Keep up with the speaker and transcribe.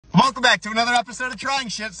welcome back to another episode of Trying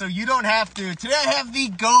Shit So You Don't Have To. Today I have the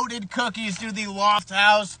goated cookies, dude, the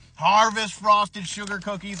Lofthouse Harvest Frosted Sugar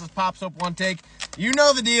Cookies. Let's pop up one take. You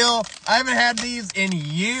know the deal. I haven't had these in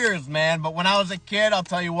years, man, but when I was a kid, I'll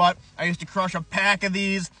tell you what, I used to crush a pack of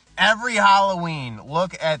these every Halloween.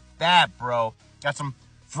 Look at that, bro. Got some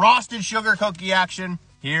frosted sugar cookie action.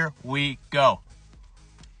 Here we go.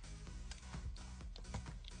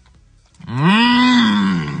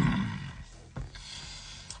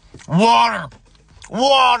 Water,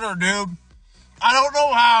 dude. I don't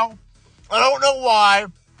know how, I don't know why,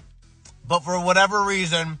 but for whatever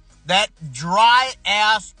reason, that dry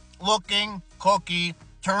ass looking cookie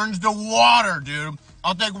turns to water, dude.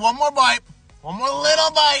 I'll take one more bite, one more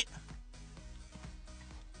little bite.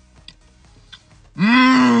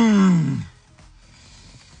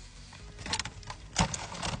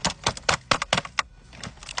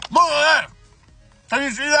 Look at that. Can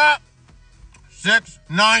you see that?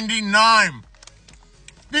 $6.99.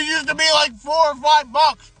 These used to be like $4 or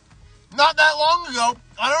 $5 not that long ago.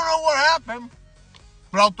 I don't know what happened,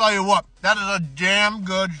 but I'll tell you what, that is a damn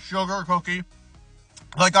good sugar cookie.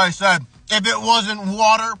 Like I said, if it wasn't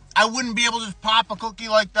water, I wouldn't be able to just pop a cookie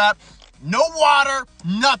like that. No water,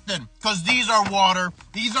 nothing, because these are water.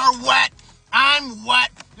 These are wet. I'm wet.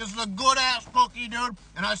 This is a good ass cookie, dude,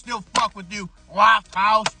 and I still fuck with you,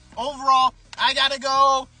 Lofthouse. Overall, I gotta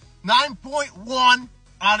go 9.1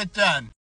 out of 10.